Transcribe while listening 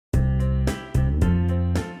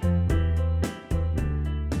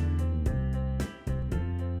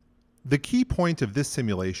The key point of this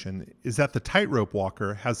simulation is that the tightrope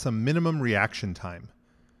walker has some minimum reaction time.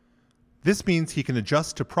 This means he can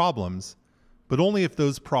adjust to problems, but only if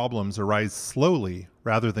those problems arise slowly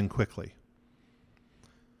rather than quickly.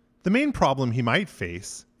 The main problem he might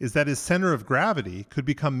face is that his center of gravity could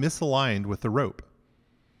become misaligned with the rope.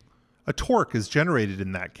 A torque is generated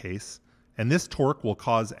in that case, and this torque will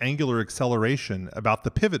cause angular acceleration about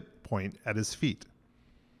the pivot point at his feet.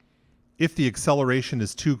 If the acceleration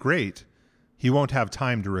is too great, he won't have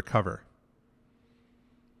time to recover.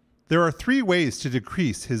 There are three ways to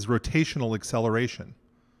decrease his rotational acceleration.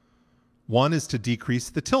 One is to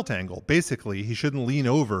decrease the tilt angle. Basically, he shouldn't lean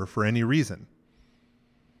over for any reason.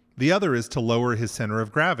 The other is to lower his center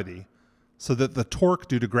of gravity, so that the torque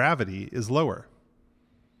due to gravity is lower.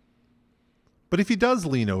 But if he does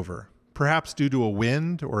lean over, perhaps due to a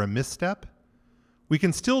wind or a misstep, we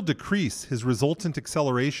can still decrease his resultant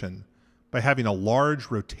acceleration by having a large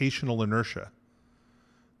rotational inertia.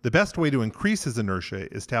 The best way to increase his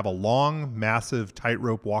inertia is to have a long, massive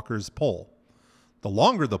tightrope walker's pole. The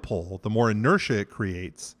longer the pole, the more inertia it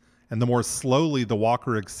creates, and the more slowly the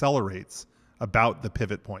walker accelerates about the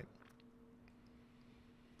pivot point.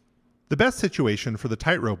 The best situation for the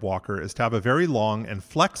tightrope walker is to have a very long and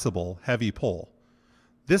flexible, heavy pole.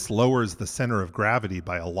 This lowers the center of gravity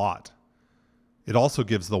by a lot. It also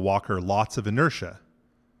gives the walker lots of inertia.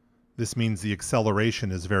 This means the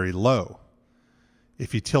acceleration is very low.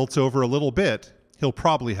 If he tilts over a little bit, he'll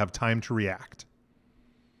probably have time to react.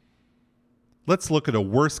 Let's look at a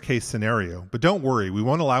worst-case scenario, but don't worry, we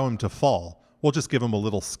won't allow him to fall. We'll just give him a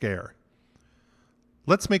little scare.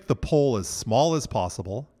 Let's make the pole as small as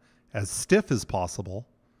possible, as stiff as possible,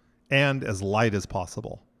 and as light as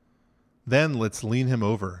possible. Then let's lean him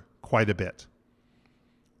over quite a bit.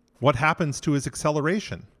 What happens to his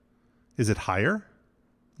acceleration? Is it higher?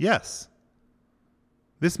 Yes.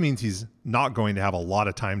 This means he's not going to have a lot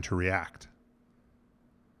of time to react.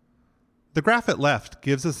 The graph at left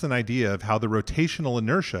gives us an idea of how the rotational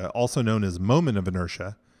inertia, also known as moment of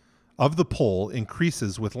inertia, of the pole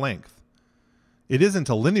increases with length. It isn't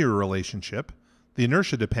a linear relationship. The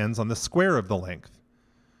inertia depends on the square of the length.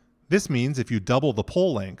 This means if you double the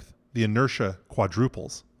pole length, the inertia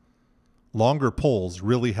quadruples. Longer poles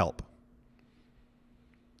really help.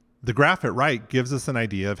 The graph at right gives us an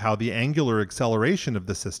idea of how the angular acceleration of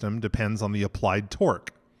the system depends on the applied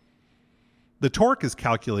torque. The torque is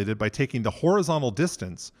calculated by taking the horizontal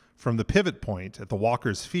distance from the pivot point at the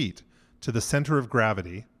walker's feet to the center of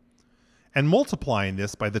gravity and multiplying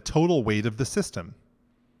this by the total weight of the system.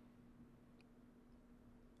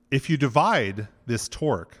 If you divide this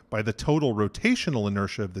torque by the total rotational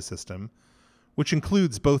inertia of the system, which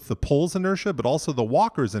includes both the pole's inertia but also the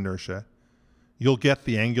walker's inertia, you'll get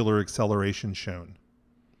the angular acceleration shown.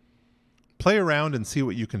 Play around and see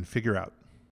what you can figure out.